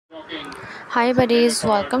Hi buddies,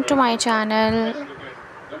 welcome to my channel.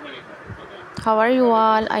 How are you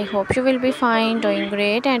all? I hope you will be fine, doing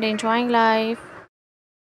great and enjoying life.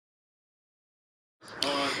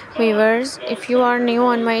 Viewers, if you are new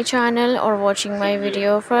on my channel or watching my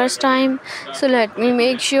video first time, so let me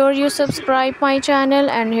make sure you subscribe my channel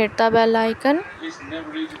and hit the bell icon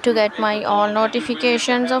to get my all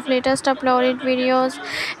notifications of latest uploaded videos.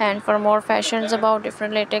 And for more fashions about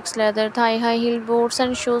different latex, leather, thigh high heel boots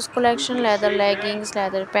and shoes collection, leather leggings,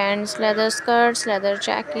 leather pants, leather skirts, leather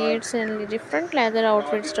jackets and different leather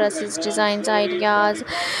outfits, dresses, designs, ideas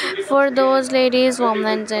for those ladies,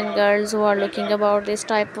 women and girls who are looking about this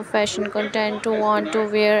type of fashion content to want to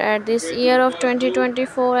wear at this year of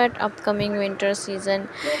 2024 at upcoming winter season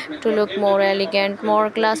to look more elegant, more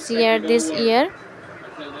classy at this year.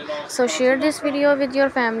 So share this video with your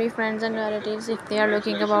family, friends and relatives if they are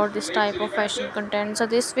looking about this type of fashion content. So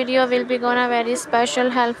this video will be gonna very special,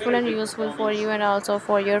 helpful and useful for you and also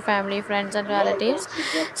for your family, friends and relatives.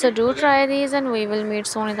 So do try these and we will meet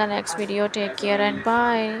soon in the next video. Take care and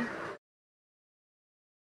bye.